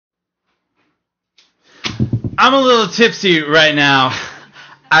I'm a little tipsy right now.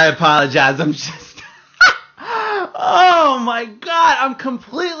 I apologize. I'm just... Oh my God. I'm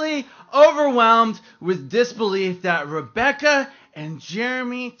completely overwhelmed with disbelief that Rebecca and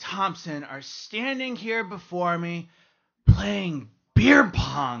Jeremy Thompson are standing here before me playing beer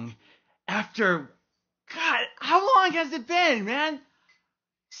pong after... God, how long has it been, man?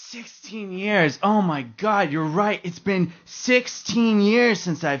 16 years. Oh my God, you're right. It's been 16 years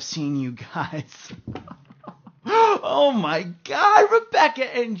since I've seen you guys. Oh my God, Rebecca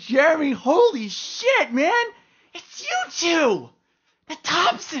and Jeremy. Holy shit, man. It's you two. The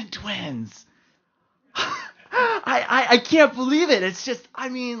Thompson twins. I can't believe it. It's just, I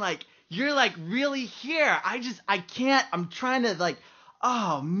mean, like, you're like really here. I can't, I'm trying to like,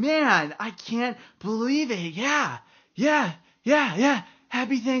 oh man, I can't believe it. Yeah.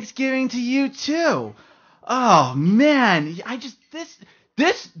 Happy Thanksgiving to you too. Oh man,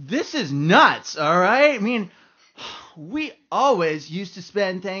 this is nuts, all right? I mean, we always used to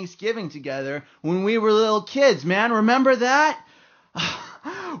spend Thanksgiving together when we were little kids, man. Remember that?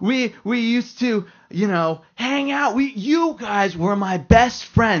 We used to, hang out. You guys were my best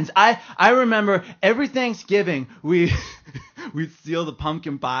friends. I remember every Thanksgiving we'd steal the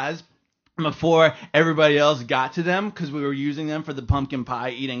pumpkin pies before everybody else got to them because we were using them for the pumpkin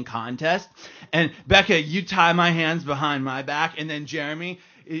pie eating contest. And Becca, you tie my hands behind my back, and then Jeremy,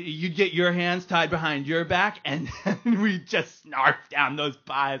 you'd get your hands tied behind your back, and we'd just snarf down those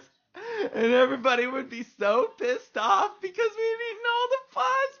pies. And everybody would be so pissed off because we'd eaten all the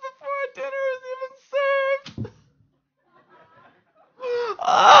pies before dinner was even served.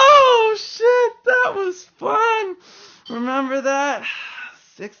 Oh, shit, that was fun. Remember that?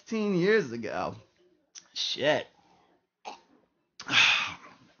 16 years ago. Shit.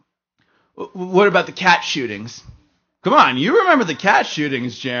 What about the cat shootings? Come on, you remember the cat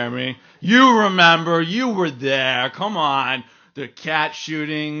shootings, Jeremy. You remember, you were there. Come on, the cat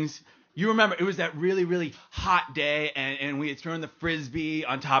shootings. You remember, it was that really, really hot day, and we had thrown the Frisbee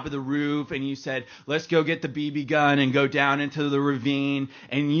on top of the roof, and you said, let's go get the BB gun and go down into the ravine,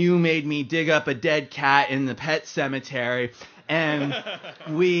 and you made me dig up a dead cat in the pet cemetery, and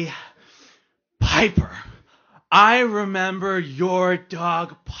Piper. I remember your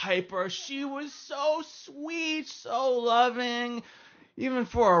dog, Piper. She was so sweet, so loving. Even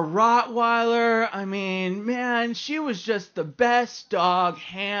for a Rottweiler, I mean, man, she was just the best dog,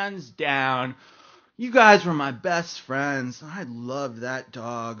 hands down. You guys were my best friends. I loved that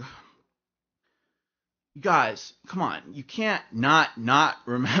dog. You guys, come on, you can't not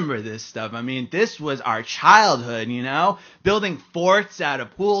remember this stuff. I mean, this was our childhood, building forts out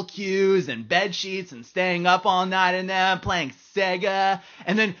of pool cues and bed sheets and staying up all night in them, playing Sega.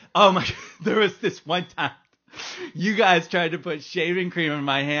 And then, oh my, there was this one time. You guys tried to put shaving cream in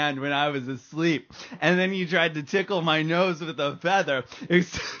my hand when I was asleep, and then you tried to tickle my nose with a feather,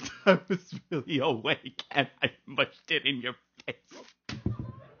 except I was really awake, and I mushed it in your face.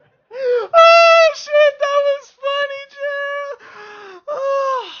 Oh, shit, that was funny, Jill.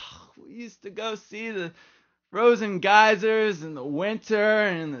 Oh, we used to go see the frozen geysers in the winter,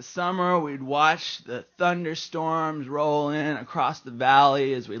 and in the summer we'd watch the thunderstorms roll in across the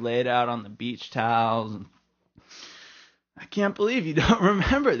valley as we laid out on the beach towels. I can't believe you don't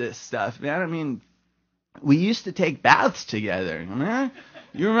remember this stuff, man. I mean, we used to take baths together, man.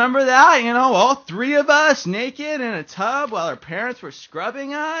 You remember that? All three of us naked in a tub while our parents were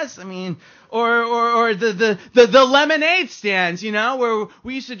scrubbing us. I mean, or the lemonade stands, where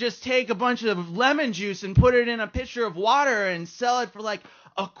we used to just take a bunch of lemon juice and put it in a pitcher of water and sell it for like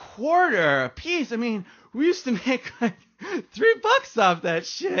 $0.25 a piece. I mean, we used to make like $3 off that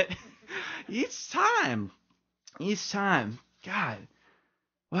shit each time. God,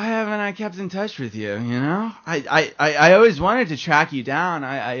 why haven't I kept in touch with you, I always wanted to track you down.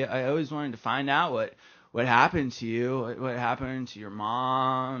 I always wanted to find out what happened to you, what happened to your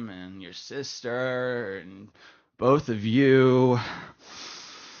mom and your sister and both of you.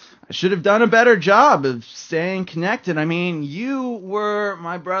 I should have done a better job of staying connected. I mean, you were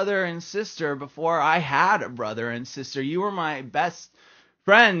my brother and sister before I had a brother and sister. You were my best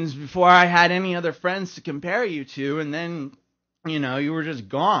friends before I had any other friends to compare you to, and then, you were just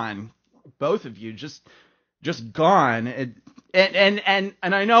gone. Both of you just gone. And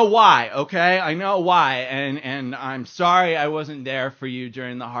I know why, okay? I know why, and I'm sorry I wasn't there for you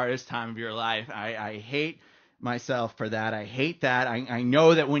during the hardest time of your life. I hate myself for that. I hate that. I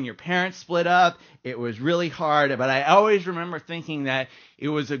know that when your parents split up, it was really hard, but I always remember thinking that it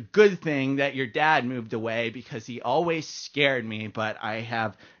was a good thing that your dad moved away because he always scared me, but I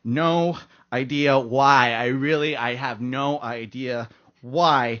have no idea why. I have no idea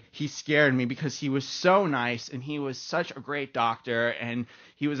why he scared me, because he was so nice and he was such a great doctor and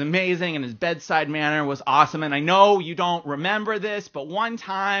he was amazing and his bedside manner was awesome. And I know you don't remember this, but one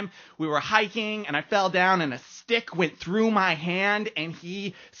time we were hiking and I fell down and a stick went through my hand and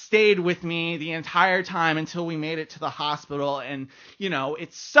he stayed with me the entire time until we made it to the hospital. And,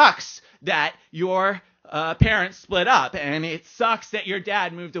 it sucks that your parents split up, and it sucks that your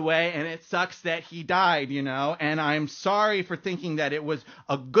dad moved away, and it sucks that he died, and I'm sorry for thinking that it was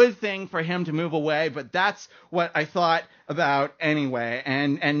a good thing for him to move away, but that's what I thought about anyway.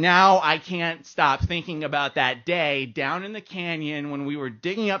 And now I can't stop thinking about that day down in the canyon when we were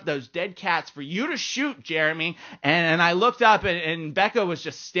digging up those dead cats for you to shoot, Jeremy, and I looked up and Becca was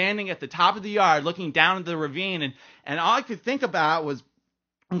just standing at the top of the yard looking down at the ravine, and all I could think about was,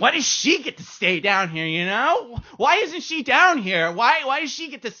 why does she get to stay down here, Why isn't she down here? Why does she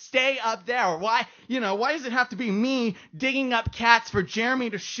get to stay up there? Why does it have to be me digging up cats for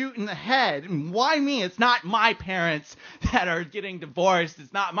Jeremy to shoot in the head? And why me? It's not my parents that are getting divorced.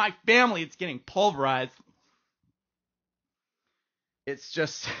 It's not my family that's getting pulverized. It's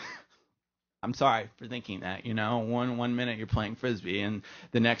just, I'm sorry for thinking that, One minute you're playing Frisbee and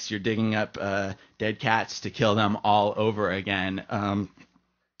the next you're digging up dead cats to kill them all over again.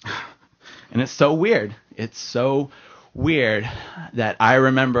 And it's so weird. It's so weird that I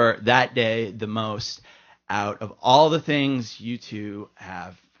remember that day the most out of all the things you two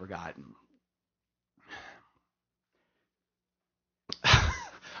have forgotten.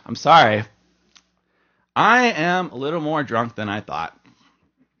 I'm sorry. I am a little more drunk than I thought.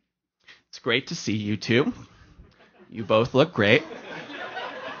 It's great to see you two. You both look great.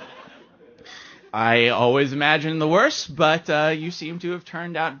 I always imagine the worst, but you seem to have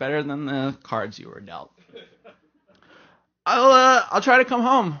turned out better than the cards you were dealt. I'll try to come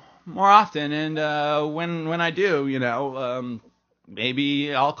home more often, and when I do,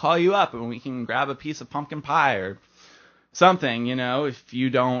 maybe I'll call you up and we can grab a piece of pumpkin pie or something, if you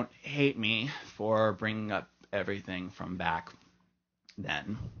don't hate me for bringing up everything from back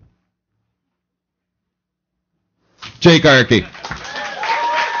then. Jake Arky.